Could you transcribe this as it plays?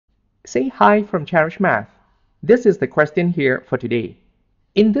Say hi from Cherish Math. This is the question here for today.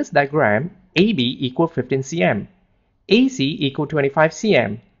 In this diagram, AB equal 15 cm, AC equal 25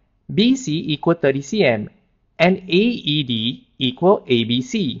 cm, BC equal 30 cm, and AED equal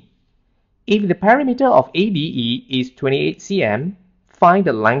ABC. If the perimeter of ADE is 28 cm, find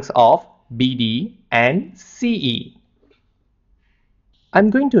the length of BD and CE.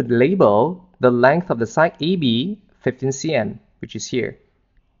 I'm going to label the length of the side AB 15 cm, which is here,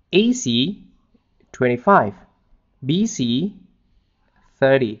 AC 25, BC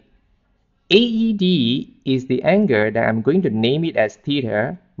 30. AED is the angle that I'm going to name it as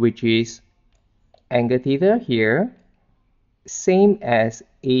theta, which is angle theta here, same as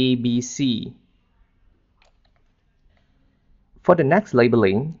ABC. For the next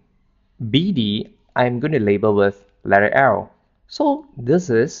labeling, BD, I'm going to label with letter L. So this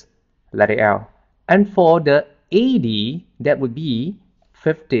is letter L. And for the AD, that would be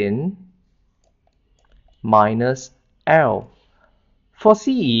 15 minus L. For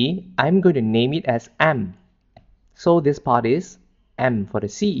CE, I'm going to name it as M. So this part is M for the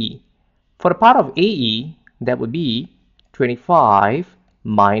CE. For the part of AE, that would be 25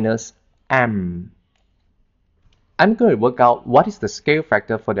 minus M. I'm going to work out what is the scale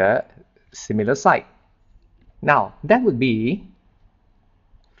factor for the similar side. Now, that would be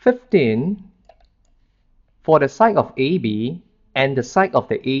 15 for the side of AB and the side of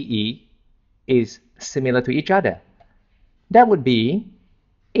the AE is similar to each other. That would be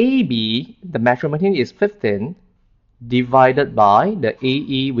AB, the measurement here is 15, divided by the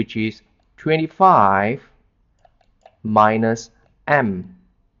AE, which is 25 minus M.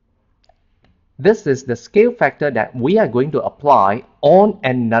 This is the scale factor that we are going to apply on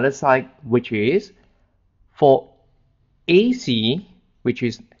another side, which is for AC, which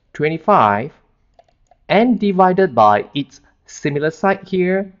is 25, and divided by its similar side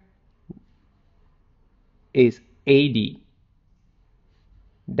here is AD.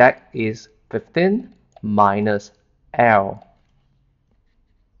 That is 15 minus L.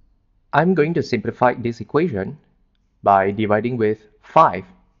 I'm going to simplify this equation by dividing with 5.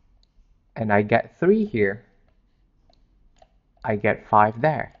 And I get 3 here. I get 5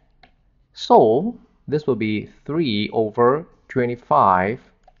 there. So this will be 3 over 25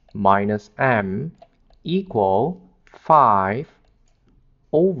 minus M equal 5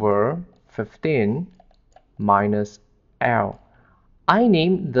 over 15 minus L. I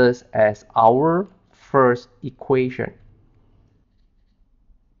name this as our first equation.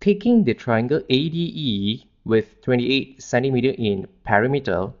 Taking the triangle ADE with 28 cm in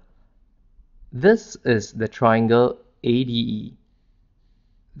perimeter, this is the triangle ADE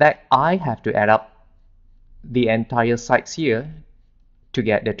that I have to add up the entire sides here to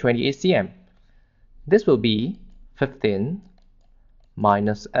get the 28 cm. This will be 15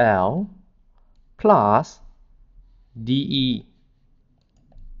 minus L plus DE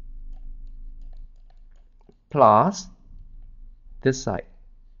plus this side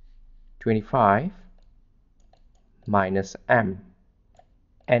 25 minus M,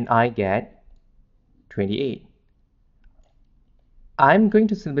 and I get 28. I'm going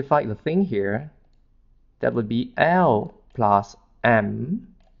to simplify the thing here. That would be L plus M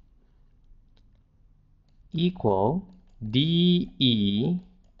equal DE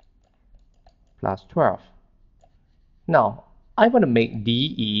plus 12. Now, I want to make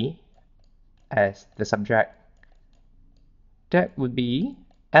DE as the subject. That would be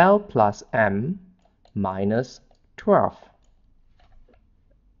L plus M minus 12.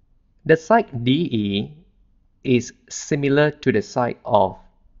 The side DE is similar to the side of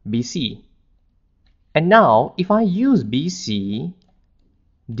BC. And now, if I use BC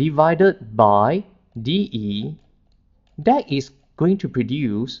divided by DE, that is going to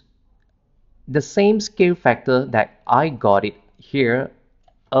produce the same scale factor that I got it here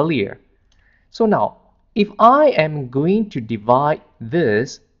earlier. So now, if I am going to divide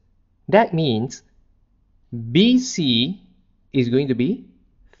this, that means BC is going to be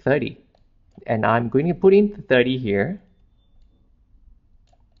 30. And I'm going to put in 30 here.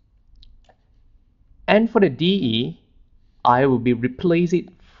 And for the DE, I will be replace it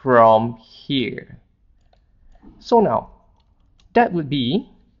from here. So now, that would be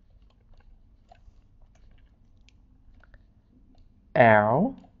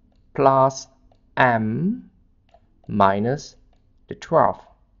L plus M minus the 12.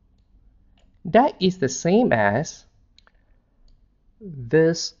 That is the same as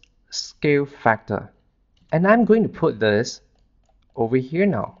this scale factor. And I'm going to put this over here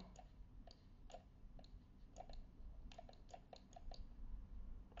now.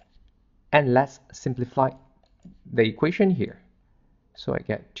 And let's simplify the equation here. So I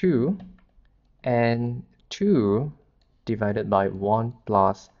get 2, and 2 divided by 1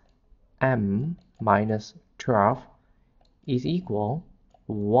 plus m minus 12 is equal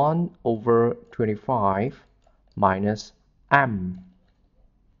 1 over 25 minus m.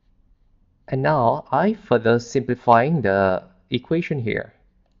 And now I further simplifying the equation here.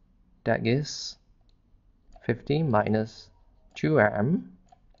 That is 15 minus 2m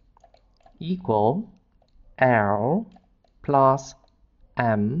equal L plus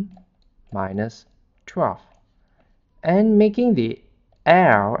m minus 12. And making the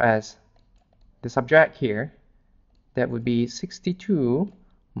L as the subject here, that would be 62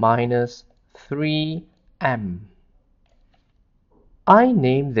 minus 3m. I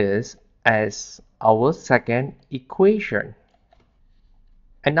name this as our second equation.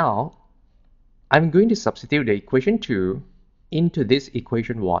 And now I'm going to substitute the equation 2 into this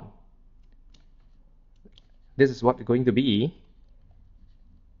equation 1. This is what it's going to be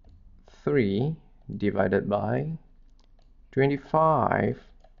 3 divided by 25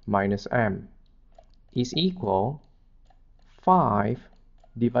 minus m is equal 5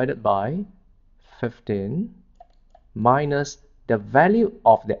 divided by 15 minus the value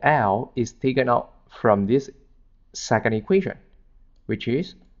of the L is taken out from this second equation, which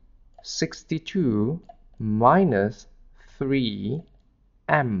is 62 minus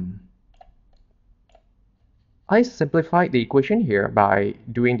 3m. I simplified the equation here by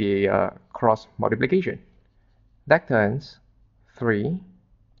doing the cross multiplication. That turns 3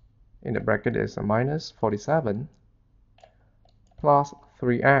 in the bracket is a minus 47 plus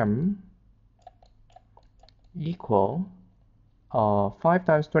 3m equal 5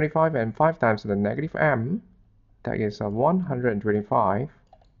 times 25 and 5 times the negative m, that is 125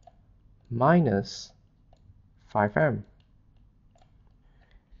 minus 5m.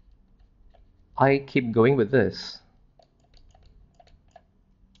 I keep going with this.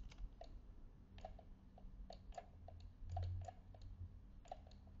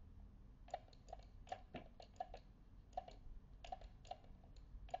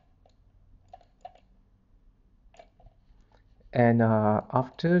 And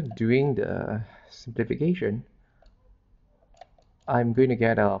after doing the simplification, I'm going to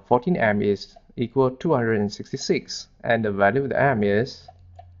get 14m is equal to 266, and the value of the m is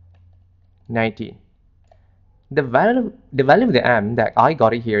 19. The value of the m that I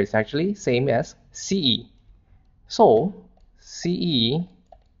got it here is actually same as CE. So CE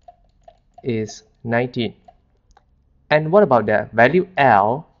is 19. And what about the value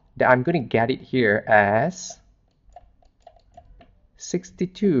L that I'm going to get it here as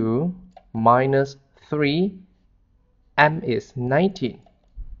 62 minus 3, m is 19.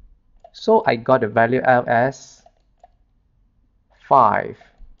 So I got the value L as 5.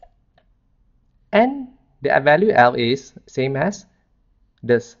 And the value L is same as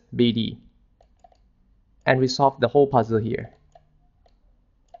this BD. And we solved the whole puzzle here.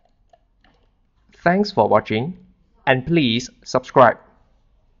 Thanks for watching, and please subscribe.